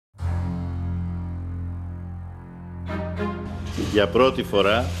Για πρώτη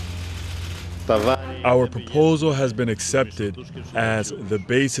φορά Our proposal has been accepted as the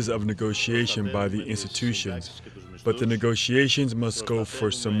basis of negotiation by the institutions, but the negotiations must go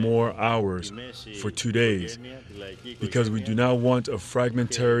for some more hours, for 2 days, because we do not want a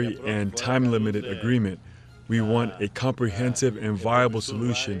fragmentary and time-limited agreement. We want a comprehensive and viable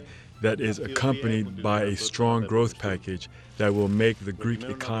solution that is accompanied by a strong growth package that will make the Greek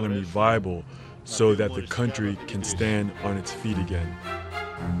economy viable so that the country can stand on its feet again.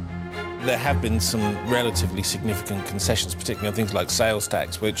 There have been some relatively significant concessions, particularly on things like sales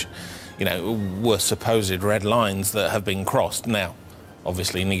tax, which, were supposed red lines that have been crossed. Now,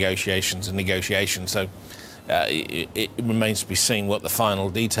 obviously, negotiations are negotiations, so it remains to be seen what the final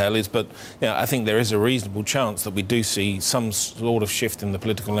detail is. But I think there is a reasonable chance that we do see some sort of shift in the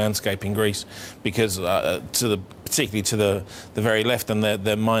political landscape in Greece, because particularly to the very left and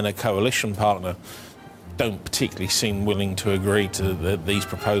their minor coalition partner don't particularly seem willing to agree to these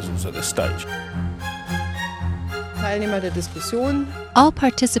proposals at this stage. All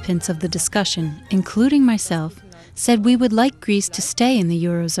participants of the discussion, including myself, said we would like Greece to stay in the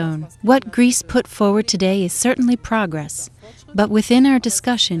Eurozone. What Greece put forward today is certainly progress. But within our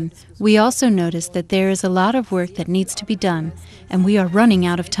discussion, we also noticed that there is a lot of work that needs to be done, and we are running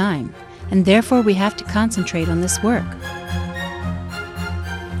out of time, and therefore we have to concentrate on this work.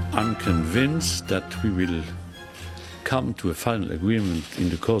 I'm convinced that we will come to a final agreement in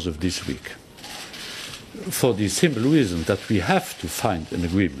the course of this week. For the simple reason that we have to find an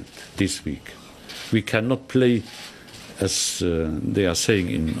agreement this week. We cannot play, as they are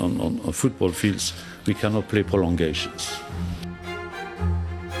saying on football fields, we cannot play prolongations.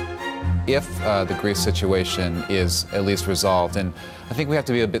 If the Greece situation is at least resolved, and I think we have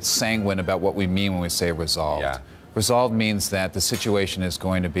to be a bit sanguine about what we mean when we say resolved. Yeah. Resolved means that the situation is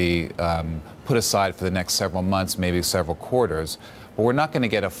going to be put aside for the next several months, maybe several quarters, but we're not going to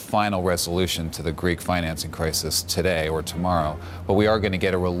get a final resolution to the Greek financing crisis today or tomorrow, but we are going to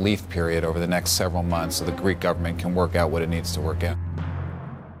get a relief period over the next several months so the Greek government can work out what it needs to work out.